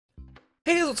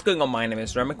Hey, what's going on? My name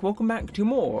is Neremik. Welcome back to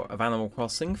more of Animal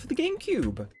Crossing for the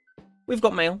Gamecube. We've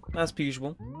got mail, as per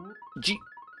usual.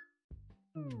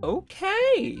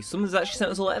 Okay, someone's actually sent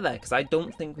us a letter there, because I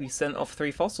don't think we sent off 3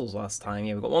 fossils last time.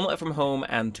 Yeah, we got 1 letter from home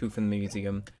and 2 from the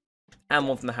museum. And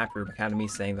 1 from the Happy Room Academy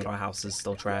saying that our house is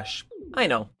still trash. I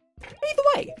know. Either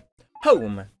way,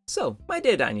 home. So, my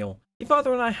dear Daniel, your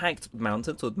father and I hiked up the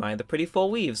mountain to admire the pretty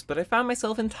fall leaves, but I found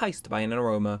myself enticed by an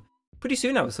aroma. Pretty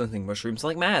soon I was hunting mushrooms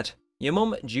like mad. Your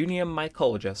mum, junior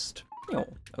mycologist. Oh,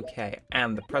 okay.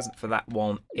 And the present for that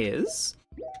one is...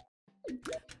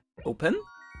 open.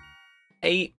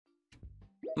 A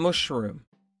mushroom.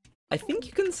 I think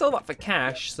you can sell that for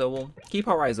cash, so we'll keep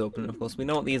our eyes open. Of course, we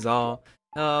know what these are.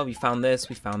 We found this,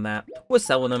 we found that. We're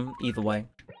selling them, either way.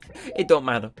 It don't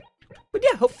matter. But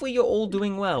yeah, hopefully you're all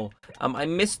doing well. I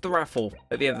missed the raffle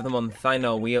at the end of the month. I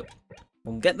know, we'll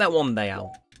get that one day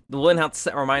out. We'll learn how to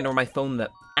set a reminder on my phone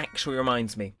that actually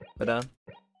reminds me. But,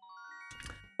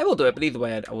 I will do it, but either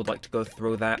way, I would like to go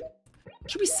through that.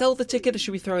 Should we sell the ticket or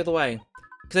should we throw it away?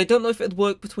 Because I don't know if it'd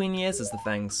work between years is the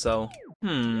thing, so...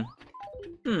 You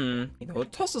know, we'll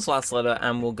toss this last letter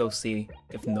and we'll go see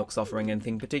if Nook's offering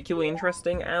anything particularly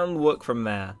interesting and work from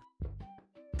there.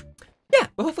 Yeah,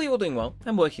 but hopefully you're all doing well.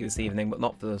 I'm working this evening, but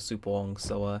not for super long,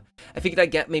 so I figured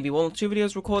I'd get maybe 1 or 2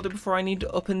 videos recorded before I need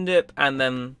to up and dip, and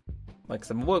then... like I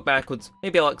said, work backwards.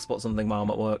 Maybe I'll export something while I'm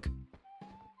at work.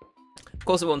 Of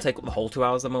course, it won't take up the whole 2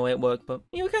 hours I'm away at work, but,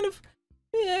 you know, kind of,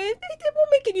 yeah,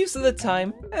 we're making use of the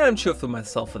time, and I'm chuffed with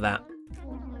myself for that.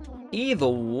 Either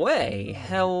way,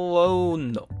 hello,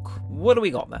 Nook. What do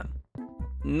we got then?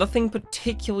 Nothing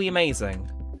particularly amazing.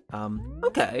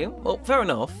 Okay, well, fair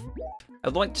enough.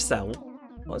 I'd like to sell.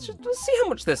 Let's see how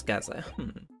much this gets.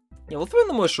 Yeah, we'll throw in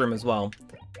the mushroom as well.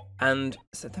 And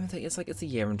September, it's a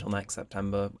year until next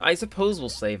September. I suppose we'll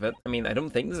save it. I mean, I don't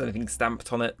think there's anything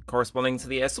stamped on it corresponding to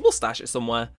the year, so we'll stash it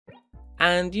somewhere.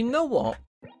 And you know what?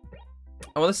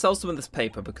 I want to sell some of this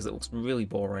paper because it looks really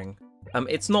boring.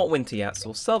 It's not winter yet, so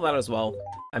we'll sell that as well.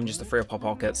 I'm just to free up our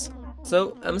pockets.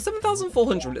 So,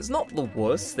 7,400, it's not the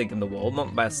worst thing in the world, not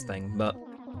the best thing, but...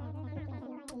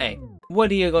 hey,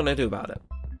 what are you gonna do about it?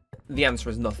 The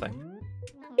answer is nothing.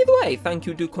 Either way, thank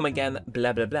you, do come again,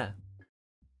 blah blah blah.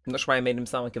 I'm not sure why I made him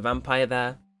sound like a vampire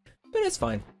there, but it's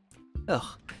fine. Ugh.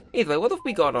 Either way, what have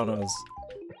we got on us?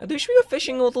 Should we go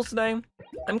fishing a little today?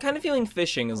 I'm kind of feeling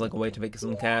fishing is like a way to make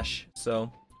some cash,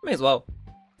 so may as well.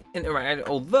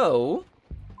 Although,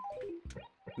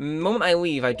 the moment I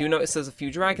leave, I do notice there's a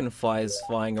few dragonflies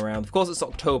flying around. Of course, it's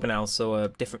October now, so a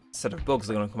different set of bugs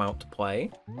are going to come out to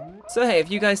play. So hey, if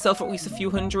you guys sell for at least a few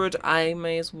hundred, I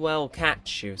may as well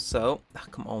catch you. So,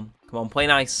 come on, play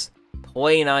nice.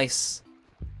 Play nice.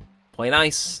 Play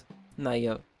nice. No,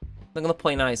 you're not gonna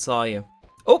play nice, are you?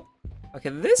 Oh! Okay,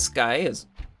 this guy is...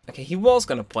 okay, he was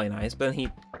gonna play nice, but he...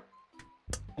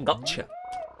 gotcha.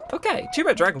 Okay, 2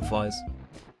 red dragonflies.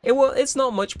 It's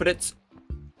not much, but it's...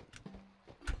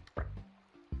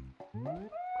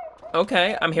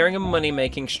 okay, I'm hearing a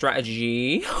money-making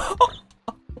strategy.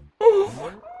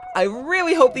 I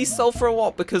really hope these sell for a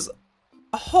lot, because...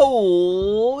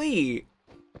 holy...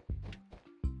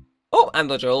 oh,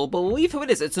 and you'll believe who it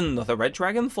is. It's another red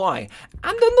dragonfly.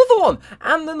 And another one!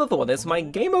 And another one. Is my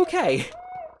game okay?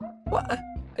 What?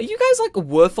 Are you guys, like,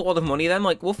 worth a lot of money then?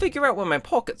 Like, we'll figure out when my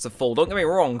pockets are full, don't get me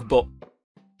wrong, but...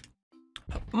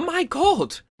 my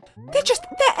god! They're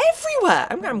everywhere!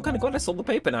 I'm kind of glad I sold the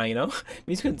paper now, you know?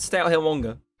 Means we can stay out here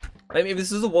longer. Maybe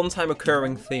this is a one-time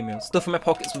occurring theme, you know? Stuff in my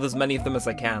pockets with as many of them as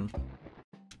I can.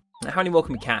 How many more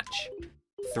can we catch?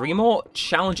 3 more?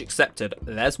 Challenge accepted.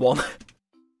 There's 1.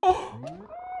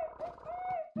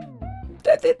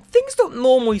 Things don't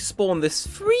normally spawn this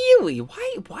freely.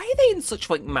 Why are they in such,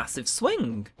 like, massive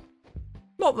swing?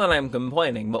 Not that I'm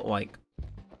complaining, but, like,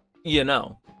 you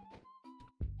know.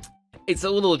 It's a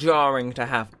little jarring to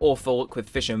have awful luck with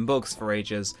fish and bugs for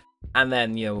ages, and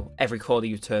then, you know, every corner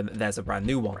you turn, there's a brand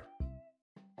new one.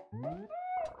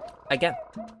 Again,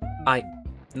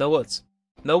 no words.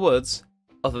 No words,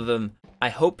 other than, I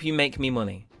hope you make me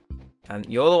money. And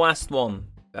you're the last one.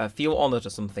 Feel honoured or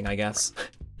something, I guess.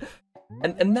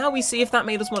 and now we see if that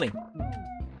made us money.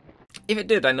 If it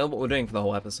did, I know what we're doing for the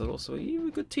whole episode. Also, you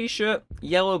a good t-shirt,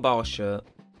 yellow bar shirt.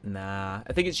 Nah,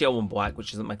 I think it's yellow and black,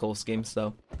 which isn't my colour scheme,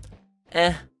 so...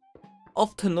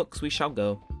 off to Nooks we shall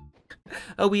go.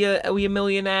 Are we a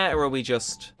millionaire, or are we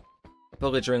just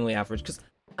belligerently average? Because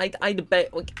I'd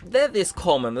bet, like, they're this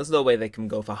common, there's no way they can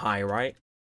go for high, right?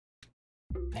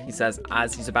 He says,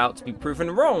 as he's about to be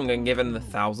proven wrong and given the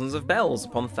thousands of bells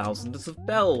upon thousands of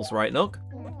bells, right, Nook?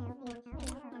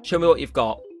 Show me what you've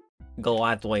got.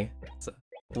 Gladly. So,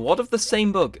 what of the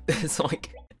same bug? It's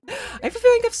like, I have a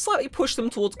feeling I've slightly pushed them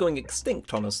towards going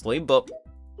extinct, honestly, but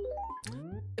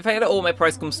if I had it all, my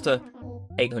price comes to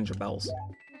 800 bells.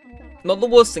 Not the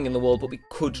worst thing in the world, but we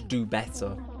could do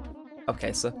better.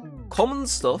 Okay, so common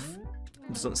stuff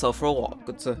doesn't sell for a lot.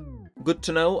 Good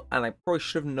to know, and I probably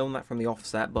should have known that from the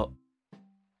offset, but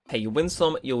hey, you win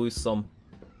some, you lose some.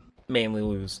 Mainly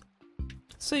lose.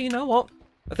 So you know what?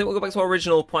 I think we'll go back to our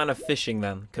original plan of fishing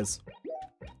then, because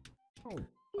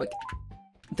like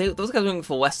those guys are going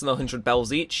for less than 100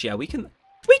 bells each. Yeah, we can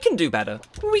do better.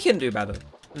 We can do better.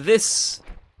 This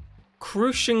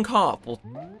Crucian carp, or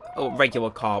regular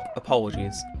carp,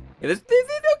 apologies. Yeah,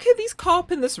 okay, these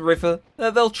carp in this river,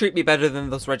 they'll treat me better than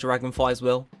those red dragonflies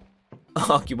will.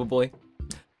 Arguably.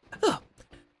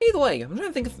 Either way, I'm trying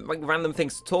to think of like random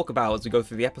things to talk about as we go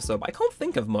through the episode, but I can't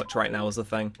think of much right now as a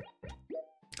thing.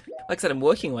 Like I said, I'm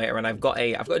working later and I've got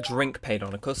a drink paid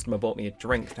on. A customer bought me a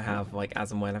drink to have like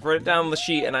as and when. I've wrote it down on the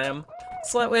sheet and I am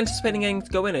slightly anticipating getting to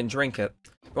go in and drink it.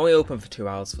 We're only open for 2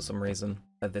 hours for some reason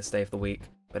at this day of the week.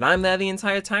 But I'm there the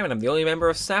entire time and I'm the only member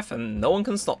of staff and no one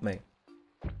can stop me.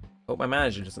 Hope my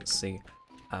manager doesn't see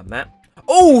that.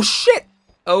 Oh shit!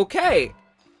 Okay.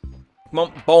 Come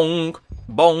on, bong,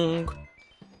 bong.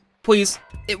 Please,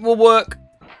 it will work.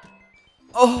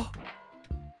 Oh.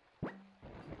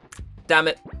 Damn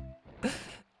it.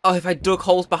 Oh, if I dug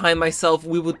holes behind myself,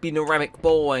 we would be Neremik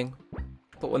bowling.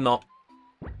 But we're not.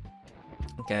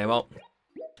 Okay, well.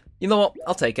 You know what?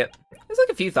 I'll take it. It's like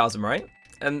a few thousand, right?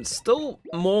 And still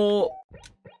more,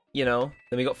 you know,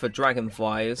 than we got for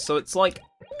dragonflies. So it's like,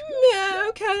 yeah,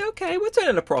 okay, we're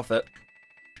turning a profit.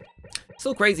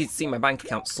 Still crazy to see my bank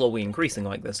account slowly increasing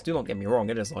like this. Do not get me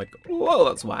wrong, it is like, whoa,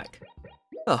 that's whack.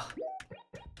 Ugh.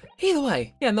 Either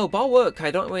way, yeah, no, bar work, I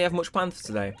don't really have much planned for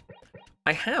today.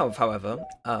 I have, however,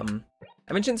 I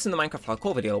mentioned this in the Minecraft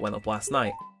hardcore video that went up last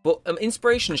night, but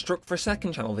inspiration struck for a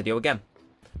second channel video again.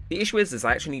 The issue is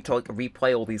I actually need to like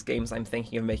replay all these games I'm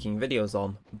thinking of making videos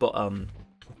on, but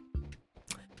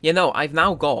you know, I've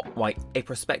now got like a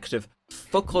prospective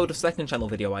fuckload of second channel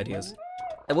video ideas.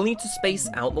 I will need to space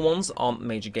out the ones on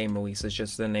major game releases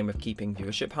just in the name of keeping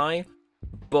viewership high,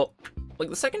 but like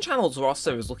the second channel's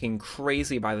roster is looking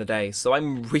crazy by the day, so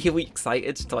I'm really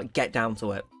excited to like get down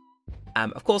to it.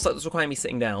 Of course that does require me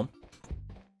sitting down.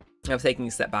 I'm taking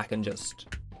a step back and just...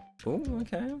 Oh,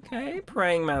 okay,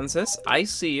 praying mantis, I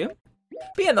see you.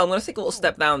 But yeah, no, I'm going to take a little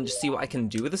step down and just see what I can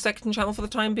do with the second channel for the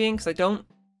time being, because I don't...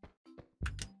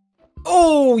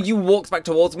 Oh, you walked back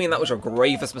towards me and that was your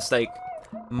gravest mistake.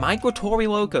 Migratory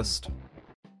locust.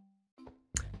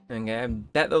 Okay, I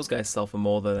bet those guys sell for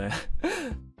more than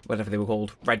whatever they were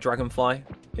called. Red dragonfly?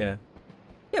 Yeah.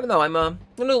 Yeah, but no, I'm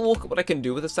gonna look at what I can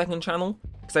do with the second channel,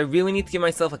 because I really need to give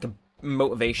myself like a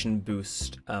motivation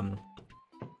boost.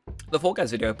 The Fall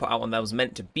Guys video I put out one that was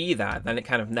meant to be that, then it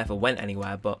kind of never went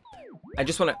anywhere, but I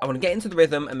want to get into the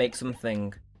rhythm and make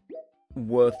something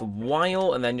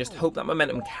worthwhile, and then just hope that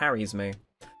momentum carries me.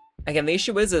 Again, the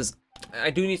issue is I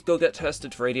do need to go get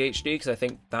tested for ADHD, because I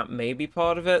think that may be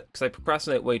part of it, because I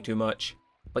procrastinate way too much.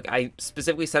 Like, I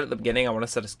specifically said at the beginning I want to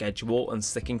set a schedule, and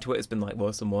sticking to it has been, like,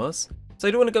 worse and worse. So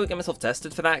I do want to go get myself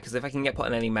tested for that, because if I can get put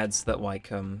on any meds that, like,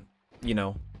 you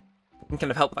know, can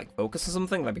kind of help, like, focus or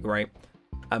something, that'd be great.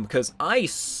 Because I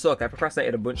suck. I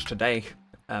procrastinated a bunch today,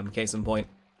 case in point.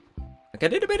 Like, I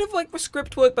did a bit of, like,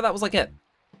 script work, but that was, like, it.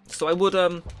 So I would,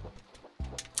 I'll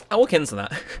look into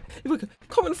that.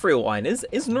 Common free line is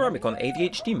Neremik on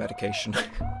ADHD medication?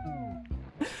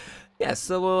 Yeah,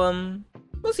 so,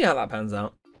 we'll see how that pans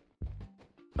out.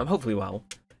 Hopefully well.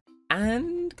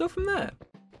 And go from there.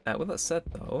 With that said,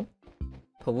 though,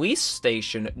 police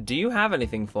station, do you have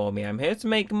anything for me? I'm here to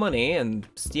make money, and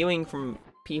stealing from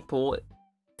people,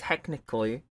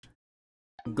 technically,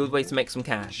 a good way to make some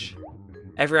cash.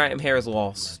 Every item here is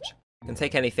lost. You can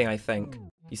take anything, I think.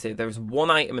 You say there's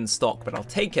one item in stock, but I'll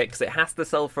take it because it has to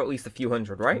sell for at least a few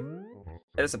hundred, right?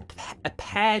 There's a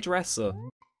hairdresser.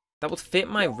 That would fit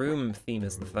my room theme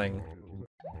is the thing.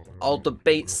 I'll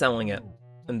debate selling it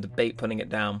and debate putting it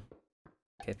down.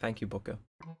 Okay, thank you, Booker.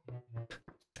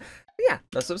 Yeah,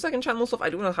 so the second channel stuff, I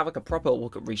do want to have like a proper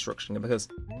look at restructuring it, because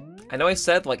I know I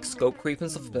said like scope creep and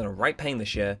stuff has been a right pain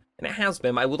this year, and it has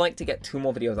been. I would like to get 2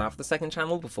 more videos out of the second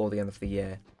channel before the end of the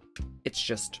year. It's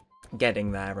just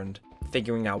getting there and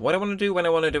figuring out what I want to do, when I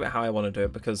want to do it, how I want to do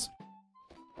it, because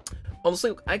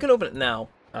honestly, I can open it now.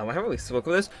 I haven't really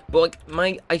spoken with this, but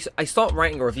like I start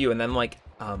writing a review, and then like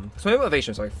so my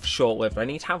motivation is like short-lived. I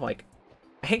need to have like,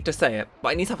 I hate to say it, but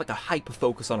I need to have like a hyper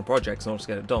focus on a project in order to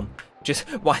get it done. Just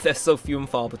why there's so few and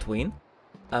far between.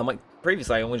 Like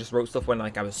previously, I only just wrote stuff when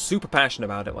like I was super passionate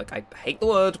about it. Like I hate the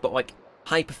word, but like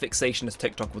hyper fixation, as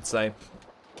TikTok would say.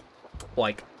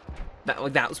 Like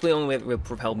That's the only way that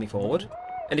propelled me forward.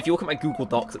 And if you look at my Google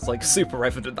Docs, it's like super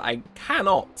evident that I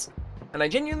cannot, and I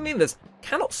genuinely mean this,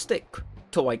 cannot stick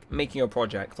to like making a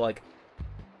project. Like,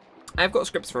 I've got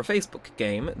scripts for a Facebook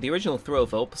game, the original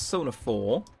Thrillville, Persona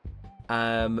 4,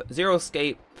 Zero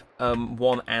Escape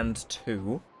 1 and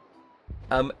 2,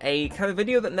 a kind of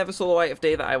video that never saw the light of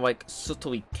day that I like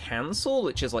subtly cancelled,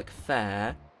 which is like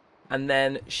fair, and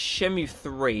then Shenmue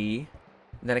 3,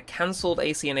 then a cancelled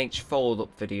ACNH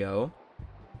follow-up video,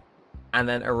 and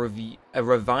then a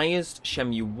revised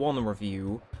Shenmue 1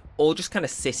 review, all just kind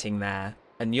of sitting there,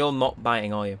 and you're not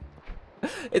biting, are you?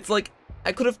 It's like,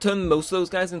 I could have turned most of those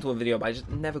guys into a video, but I just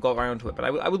never got around to it, but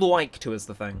I would like to, is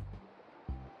the thing.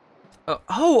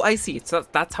 Oh, I see, so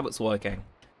that's how it's working.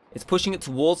 It's pushing it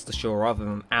towards the shore rather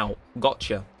than out.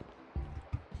 Gotcha.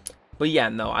 But yeah,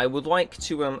 no, I would like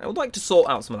to sort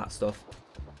out some of that stuff.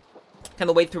 Kind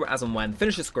of wade through it as and when.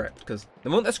 Finish the script, because the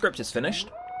moment the script is finished,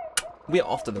 we're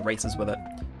off to the races with it.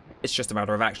 It's just a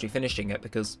matter of actually finishing it,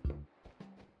 because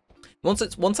once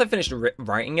I've finished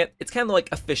writing it, it's kind of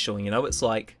like official, you know? It's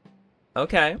like,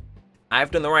 okay,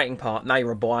 I've done the writing part, now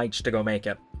you're obliged to go make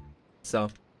it. So,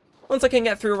 once I can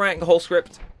get through writing the whole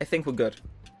script, I think we're good.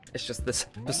 It's just this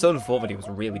Persona 4 video was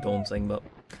really daunting, but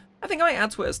I think I might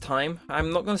add to it as time.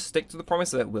 I'm not going to stick to the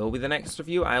promise that it will be the next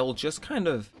review. I'll just kind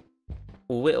of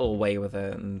whittle away with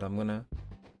it, and I'm going to...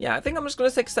 Yeah, I think I'm just going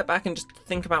to take a step back and just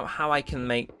think about how I can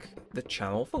make the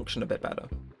channel function a bit better.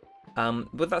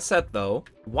 With that said, though,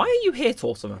 why are you here,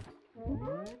 Tortimer?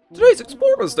 Today's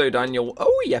Explorers Day, Daniel.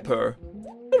 Oh, yepper.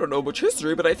 I don't know much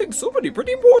history, but I think somebody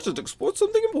pretty important explored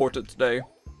something important today.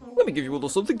 Let me give you a little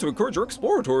something to encourage your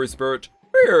exploratory spirit.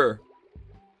 Here.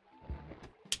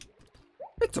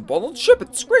 It's a bottled ship.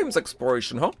 It screams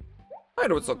exploration, huh? I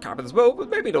know it's not captain's boat, but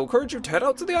maybe it'll encourage you to head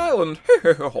out to the island.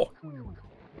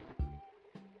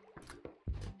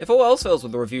 If all else fails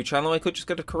with the review channel, I could just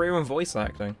get a career in voice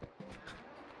acting.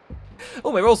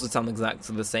 Oh, my roles would sound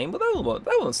exactly the same, but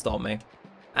that won't stop me.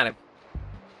 And it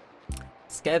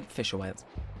scared fish away. It's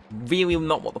really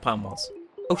not what the plan was.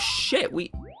 Oh shit,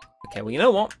 okay, well, you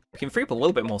know what? We can free up a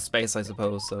little bit more space, I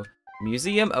suppose, so...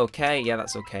 Museum, okay, yeah,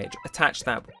 that's okay. Attach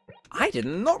that. I did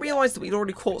not realise that we'd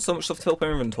already caught so much stuff to fill up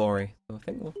our inventory. So I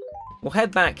think we'll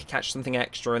head back, catch something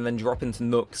extra, and then drop into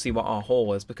Nook, see what our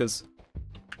haul is, because...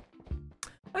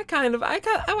 I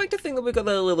like to think that we've got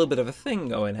a little bit of a thing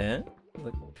going here.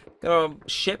 Like, got a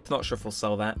ship, not sure if we'll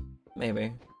sell that.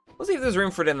 Maybe. We'll see if there's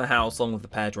room for it in the house, along with the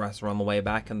hairdresser on the way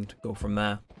back, and go from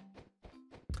there.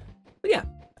 But yeah.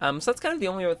 So that's kind of the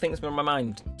only other thing that's been on my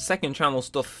mind. Second channel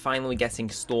stuff finally getting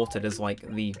sorted is like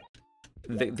the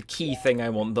key thing I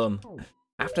want done.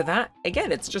 After that,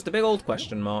 again, it's just a big old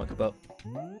question mark, but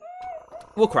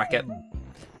we'll crack it.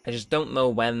 I just don't know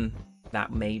when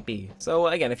that may be. So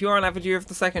again, if you're an avid viewer of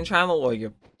the second channel, or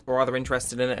you're rather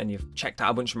interested in it and you've checked out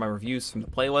a bunch of my reviews from the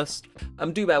playlist,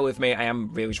 do bear with me. I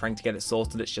am really trying to get it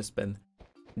sorted. It's just been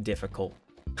difficult.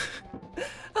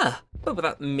 But with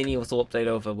that mini little update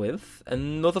over with,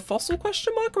 another fossil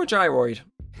question mark or a gyroid?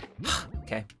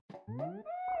 Okay.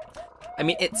 I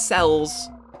mean, it sells.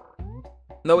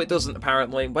 No, it doesn't,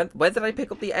 apparently. Where did I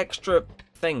pick up the extra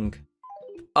thing?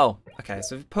 Oh, okay,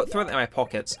 so if I throw it in my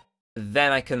pockets,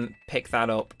 then I can pick that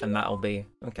up, and that'll be...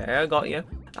 Okay, I got you.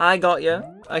 I got you.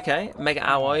 Okay, Mega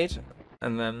Alloyed,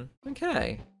 and then...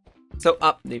 Okay. So,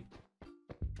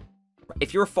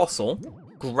 if you're a fossil,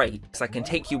 great, because I can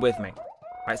take you with me.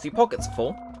 Right, so your pocket's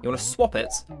full. You want to swap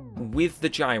it with the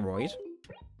gyroid.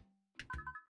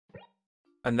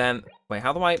 And then, wait,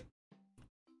 how do I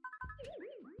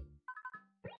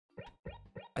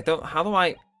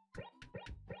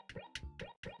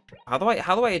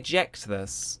eject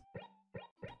this?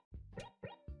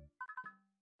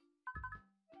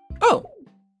 Oh,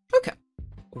 okay.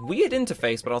 Weird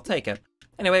interface, but I'll take it.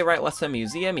 Anyway, right, let's say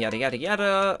museum, yada yada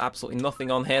yada. Absolutely nothing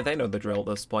on here. They know the drill at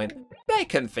this point. They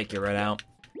can figure it out.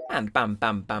 And bam,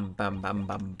 bam, bam, bam, bam,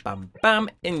 bam, bam, bam.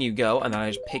 In you go, and then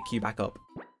I just pick you back up.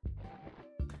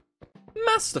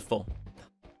 Masterful.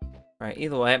 Right,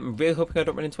 either way, I'm really hoping I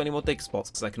don't run into any more dig spots,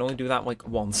 because I can only do that, like,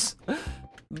 once.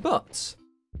 But,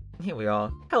 here we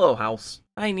are. Hello, house.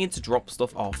 I need to drop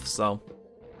stuff off, so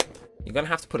you're going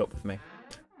to have to put up with me.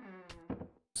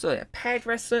 So, yeah,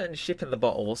 hairdresser and ship in the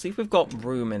bottle. We'll see if we've got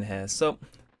room in here. So,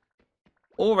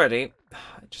 already,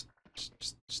 just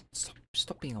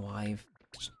stop being alive.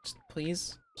 Just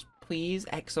please,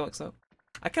 XOXO.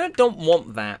 I kind of don't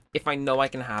want that if I know I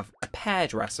can have a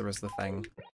hairdresser as the thing.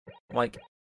 Like,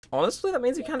 honestly, that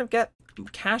means you kind of get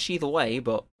cash either way,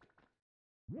 but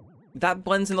that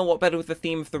blends in a lot better with the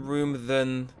theme of the room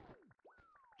than,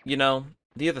 you know,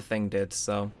 the other thing did,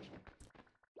 so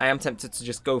I am tempted to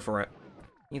just go for it.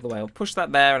 Either way, I'll push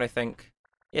that there, and I think,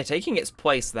 yeah, taking its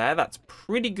place there, that's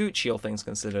pretty Gucci, all things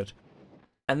considered.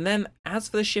 And then, as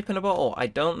for the ship in a bottle, I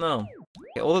don't know.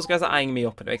 Okay, all those guys are eyeing me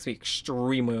up, and it makes me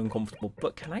extremely uncomfortable.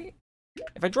 But can I...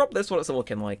 If I drop this, what's it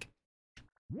looking like?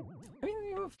 I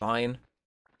mean, fine.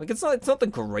 Like, it's not the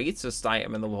greatest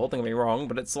item in the world, don't get me wrong,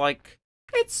 but it's like...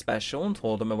 It's special, and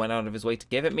Toldemir went out of his way to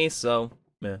give it me, so...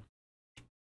 Meh.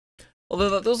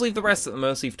 Although that does leave the rest at the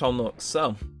mercy of Tom Nook,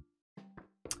 so...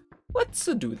 Let's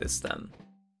do this then.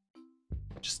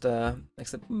 Just,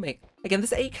 except make... Again,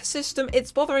 this acre system,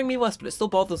 it's bothering me less, but it still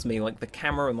bothers me. Like, the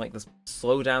camera and, like, the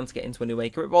slowdown to get into a new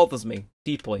acre, it bothers me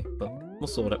deeply, but we'll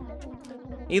sort it.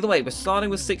 Either way, we're starting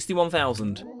with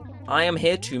 61,000. I am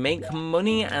here to make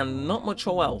money and not much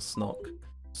else, Nook.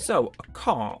 So, a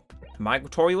carp, a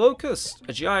migratory locust,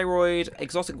 a gyroid,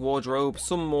 exotic wardrobe,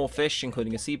 some more fish,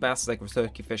 including a sea bass, like a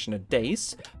turkey fish, and a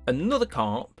dace, another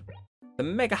carp, the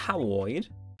mega haloid.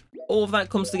 All of that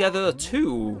comes together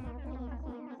to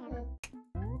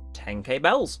 10k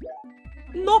bells.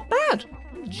 Not bad.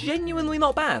 Genuinely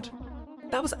not bad.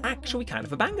 That was actually kind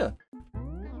of a banger.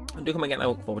 And do come again, I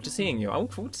look forward to seeing you. I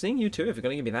look forward to seeing you too if you're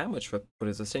going to give me that much for what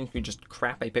is essentially just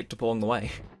crap I picked up along the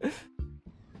way.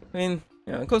 I mean,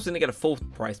 yeah, of course we didn't get a full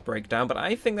price breakdown, but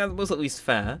I think that was at least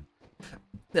fair.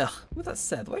 Ugh, with that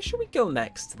said, where should we go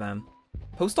next then?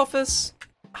 Post office?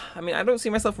 I mean, I don't see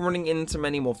myself running into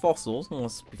many more fossils,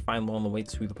 unless we find one on the way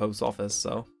to the post office,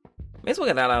 so... May as well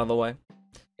get that out of the way.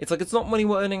 It's like, it's not money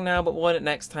we're earning now, but we'll earn it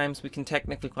next time, so we can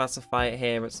technically classify it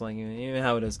here. It's like, you know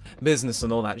how it is. Business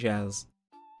and all that jazz.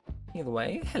 Either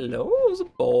way, hello, there's a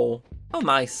ball. Oh,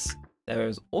 nice. There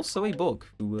is also a bug,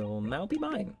 who will now be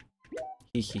mine.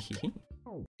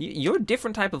 You're a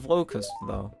different type of locust,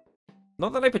 though.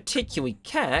 Not that I particularly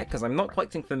care, because I'm not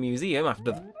collecting for the museum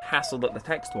after the hassle that the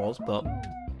text was, but...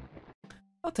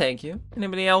 I'll take you.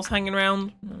 Anybody else hanging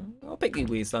around? I'll pick you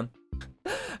weeds then.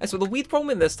 I swear, the weed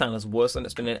problem in this town is worse than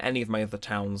it's been in any of my other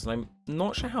towns, and I'm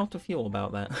not sure how to feel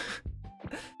about that.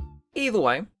 Either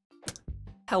way,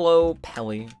 hello,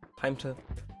 Pelly. Time to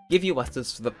give you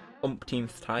letters for the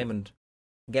umpteenth time and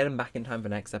get them back in time for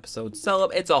next episode. Sell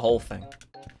up, it's a whole thing.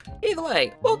 Either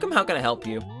way, welcome, how can I help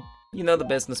you? You know the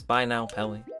business by now,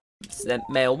 Pelly. Send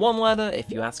mail one letter.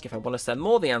 If you ask if I want to send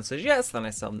more, the answer is yes, then I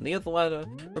send the other letter.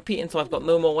 Repeat until I've got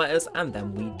no more letters, and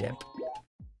then we dip.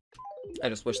 I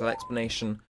just wish that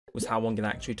explanation was how long it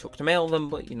actually took to mail them,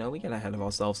 but you know, we get ahead of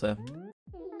ourselves here.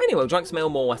 Anyway, would you like to mail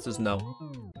more letters? No.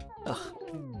 Ugh.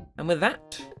 And with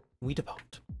that, we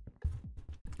depart.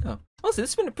 Oh, honestly,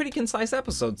 this has been a pretty concise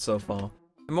episode so far.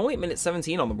 I'm only at minute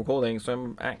 17 on the recording, so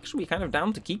I'm actually kind of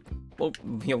down to keep, well,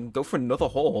 you know, go for another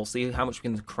haul, see how much we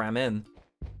can cram in.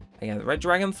 Again, the red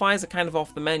dragonflies are kind of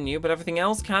off the menu, but everything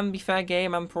else can be fair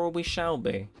game and probably shall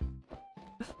be.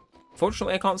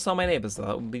 Fortunately, I can't sell my neighbours, though.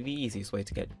 That would be the easiest way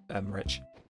to get rich.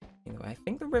 Anyway, I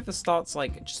think the river starts,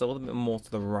 like, just a little bit more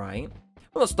to the right.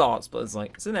 Well, it starts, but it's,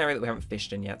 like, it's an area that we haven't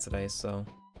fished in yet today, so...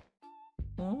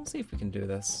 Well, we'll see if we can do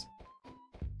this.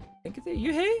 Are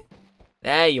you here?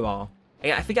 There you are.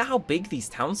 Again, I forget how big these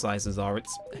town sizes are.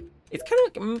 It's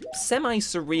kind of, like,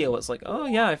 semi-surreal. It's like, oh,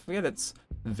 yeah, I forget it's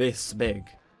this big.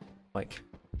 Like,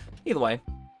 either way.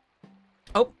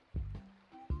 Oh.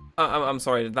 I'm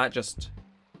sorry, did that just...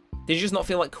 Did you just not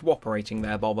feel like cooperating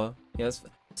there, Bobber? Yes,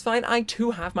 it's fine. I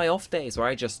too have my off days where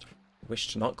I just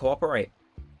wish to not cooperate.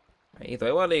 Right, either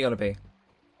way, what are you going to be?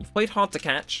 You've played hard to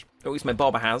catch, or at least my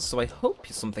Bobber has, so I hope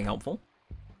you're something helpful.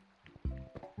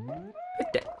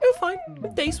 Oh, fine. The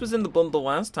dace was in the bundle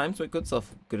last time, so it could sell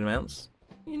for good amounts.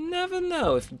 You never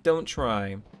know if you don't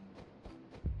try.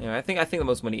 Yeah, I think the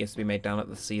most money is to be made down at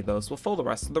the sea, though, so we'll follow the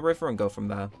rest of the river and go from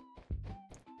there.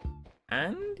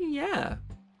 And, yeah.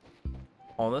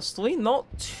 Honestly, not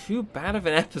too bad of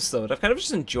an episode. I've kind of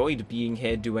just enjoyed being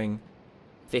here doing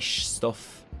fish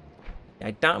stuff. Yeah,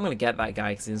 I doubt I'm going to get that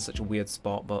guy because he's in such a weird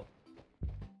spot, but...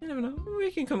 You never know. We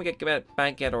can come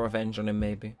and get our revenge on him,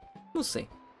 maybe. We'll see.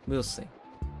 We'll see.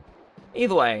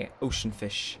 Either way, ocean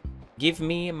fish. Give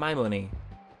me my money.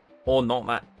 Or not,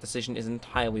 that decision is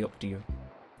entirely up to you.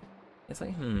 It's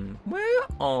like, where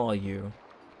are you?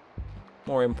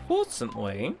 More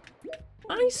importantly,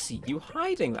 I see you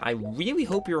hiding. I really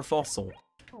hope you're a fossil,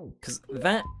 because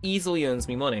that easily earns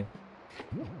me money.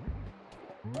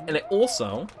 And it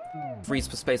also frees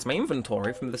up space in my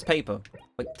inventory from this paper.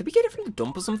 Like, did we get it from the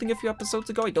dump or something a few episodes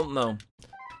ago? I don't know.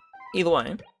 Either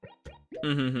way,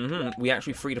 we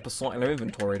actually freed up a slot in our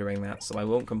inventory doing that, so I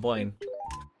won't complain.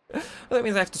 That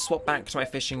means I have to swap back to my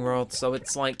fishing rod, so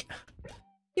it's like...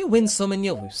 You win some and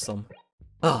you lose some.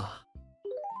 Ah.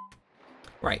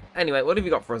 Right, anyway, what have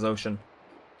you got for us, Ocean?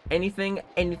 Anything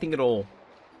at all?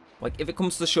 Like, if it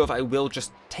comes to shove, I will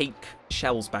just take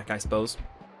shells back, I suppose.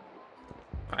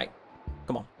 Alright.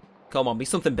 Come on. Come on, be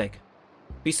something big.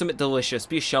 Be something delicious.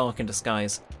 Be a shark in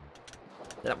disguise.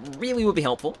 That really would be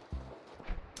helpful.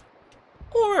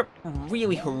 Or a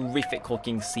really horrific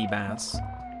looking sea bass.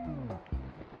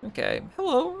 Okay.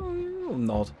 Hello.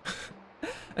 Nod.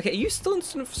 Okay, are you still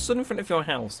stood in front of your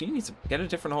house? You need to get a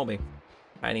different hobby.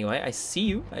 Anyway, I see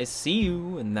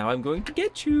you, and now I'm going to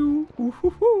get you.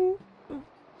 Ooh-hoo-hoo.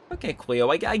 Okay, Cleo,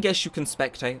 I guess you can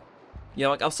spectate. You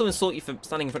know, like, I'll still insult you for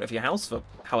standing in front of your house for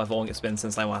however long it's been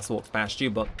since I last walked past you,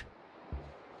 but,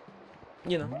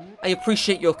 you know, I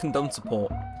appreciate your condoned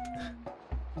support.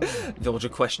 Villager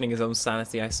questioning his own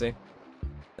sanity, I see.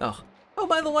 Oh,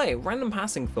 by the way, random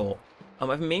passing thought.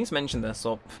 I've been meaning to mention this,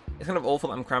 so it's kind of awful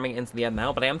that I'm cramming it into the end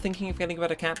now, but I am thinking of getting a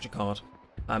better capture card.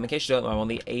 In case you don't know, I'm on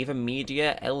the Ava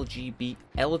Media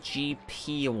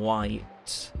LGP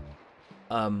White,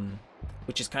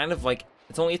 which is kind of like,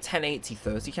 it's only a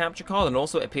 1080-30 capture card, and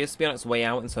also it appears to be on its way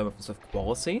out in terms of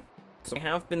quality. So I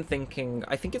have been thinking,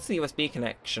 I think it's the USB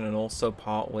connection and also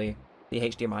partly the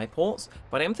HDMI ports,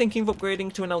 but I am thinking of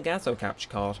upgrading to an Elgato capture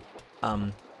card.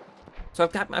 So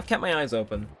I've kept my eyes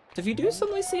open. So if you do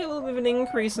suddenly see a little bit of an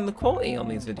increase in the quality on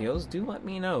these videos, do let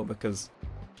me know, because,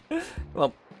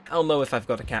 well, I'll know if I've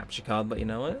got a capture card, but you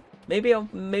know what? Maybe I'll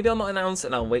not announce it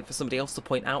and I'll wait for somebody else to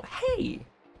point out, hey,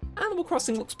 Animal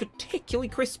Crossing looks particularly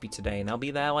crispy today, and I'll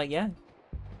be there like, yeah,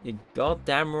 you're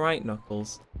goddamn right,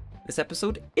 Knuckles. This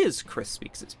episode is crispy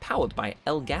because it's powered by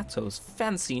Elgato's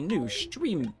fancy new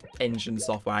stream engine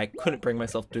software. I couldn't bring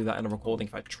myself to do that in a recording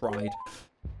if I tried.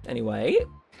 Anyway,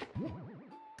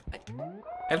 I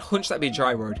had a hunch that'd be a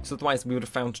dry road, because otherwise we would have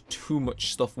found too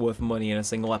much stuff worth money in a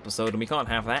single episode, and we can't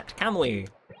have that, can we?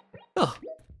 Ugh.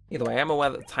 Either way, I'm aware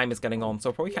that the time is getting on, so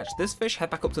I'll probably catch this fish, head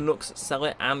back up to Nook's, sell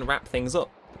it, and wrap things up.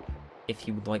 If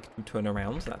he would like to turn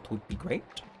around, that would be great.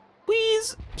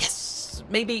 Please! Yes!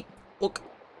 Maybe. Look.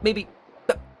 Maybe.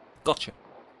 Gotcha.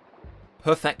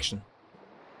 Perfection.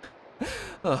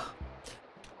 Ugh.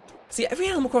 See, every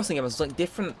Animal Crossing game has like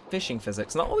different fishing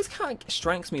physics, and that always kind of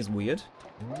strikes me as weird.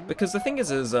 Because the thing is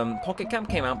Pocket Camp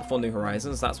came out before New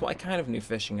Horizons. That's what I kind of knew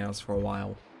fishing as for a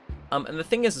while. And the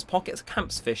thing is Pocket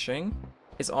Camp's fishing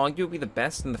is arguably the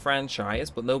best in the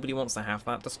franchise, but nobody wants to have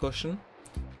that discussion.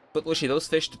 But literally, those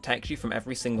fish detect you from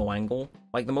every single angle.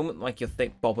 Like, the moment, like, your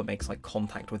thick bobber makes, like,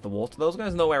 contact with the water, those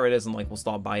guys know where it is and, like, will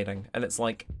start biting. And it's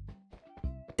like,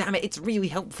 damn it, it's really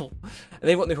helpful. And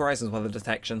they've got New Horizons where the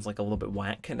detection's, like, a little bit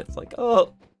whack, and it's like,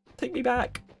 oh, take me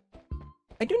back.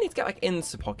 I do need to get back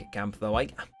into Pocket Camp, though. I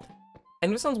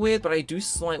know it sounds weird, but I do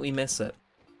slightly miss it.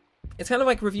 It's kind of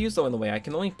like reviews, though, in the way. I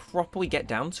can only properly get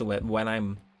down to it when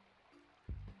I'm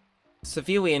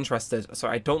severely interested.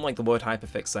 Sorry, I don't like the word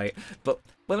hyperfixate, but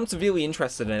when I'm severely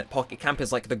interested in it, Pocket Camp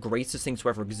is like the greatest thing to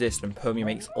ever exist and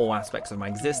permeates all aspects of my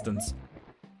existence.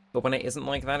 But when it isn't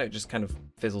like that, it just kind of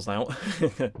fizzles out.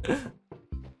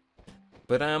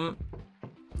 But,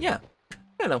 yeah.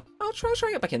 I don't know. I'll try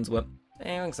to get back into it. Like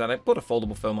I said, I bought a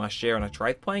foldable phone last year and I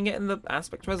tried playing it and the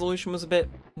aspect resolution was a bit,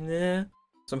 nah.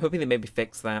 So I'm hoping they maybe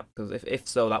fix that, because if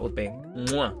so, that would be,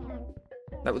 mwah.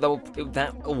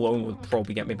 That alone would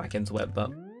probably get me back into it, but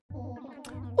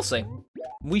we'll see.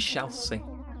 We shall see.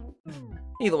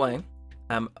 Either way,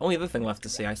 only other thing left to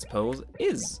see, I suppose,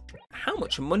 is how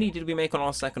much money did we make on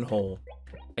our second haul?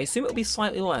 I assume it'll be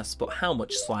slightly less, but how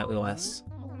much slightly less?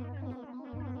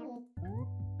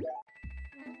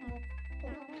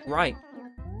 Right.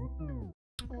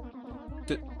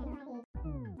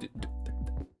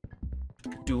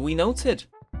 Duly noted.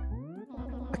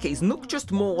 Okay, is Nook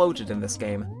just more loaded in this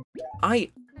game?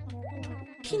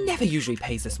 He never usually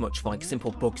pays this much for, like,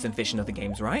 simple bugs and fish in other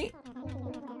games, right?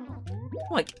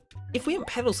 Like, if we hadn't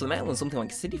pedals to the metal in something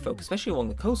like City Folk, especially along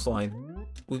the coastline,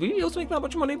 would we be able to make that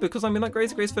much money? Because, I mean, that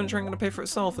Crazy Grace furniture ain't gonna pay for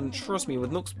itself, and trust me,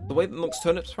 with Nook's, the way that Nook's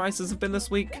turnips prices have been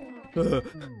this week,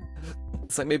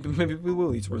 it's like maybe we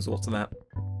will need to resort to that.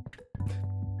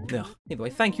 Yeah. Either way,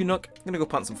 thank you, Nook. I'm gonna go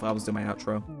plant some flowers to do my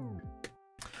outro.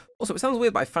 Also, it sounds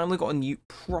weird, but I finally got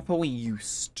properly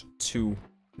used to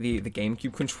the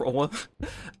Gamecube controller.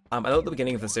 I know at the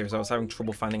beginning of the series I was having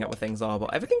trouble finding out where things are,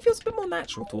 but everything feels a bit more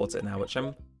natural towards it now, which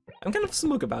I'm kind of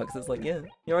smug about, because it's like, yeah,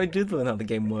 I did learn how the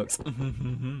game works.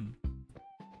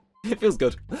 It feels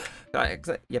good.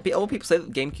 Yeah, all people say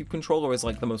that the Gamecube controller is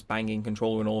like the most banging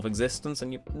controller in all of existence,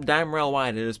 and you're damn well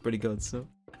right, it is pretty good, so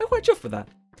I'm quite chuffed with that.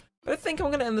 But I think I'm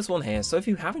going to end this one here, so if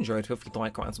you have enjoyed, feel free to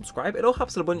like, comment, and subscribe. It all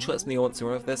helps a bunch, lets me know what's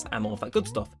more of this, and all of that good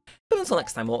stuff. But until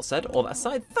next time, all that said, all that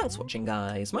aside, thanks for watching,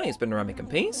 guys. My name's been Neremik, and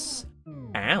peace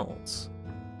out.